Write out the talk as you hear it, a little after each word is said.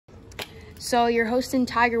So you're hosting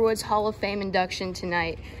Tiger Woods Hall of Fame induction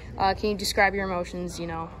tonight. Can you describe your emotions,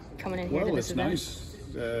 coming in here to this event?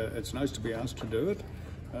 It's nice to be asked to do it,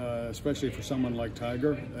 especially for someone like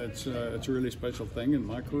Tiger. It's a really special thing in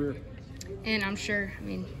my career. And I'm sure,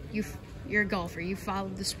 you're a golfer. You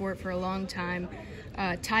followed the sport for a long time.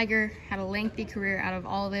 Tiger had a lengthy career. Out of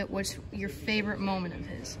all of it, what's your favorite moment of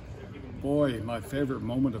his? Boy, my favorite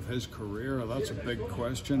moment of his career, that's a big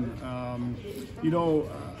question.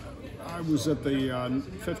 I was at the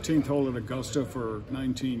 15th hole at Augusta for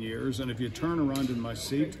 19 years, and if you turn around in my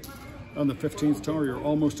seat on the 15th tower, you're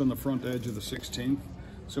almost on the front edge of the 16th.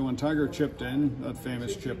 So when Tiger chipped in, that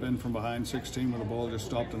famous chip in from behind 16 when the ball just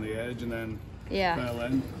stopped on the edge and then fell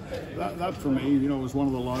in, that for me, was one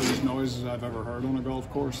of the loudest noises I've ever heard on a golf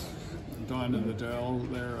course. Down in the Dell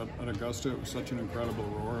there at Augusta, it was such an incredible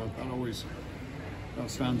roar. That always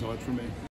stands out for me.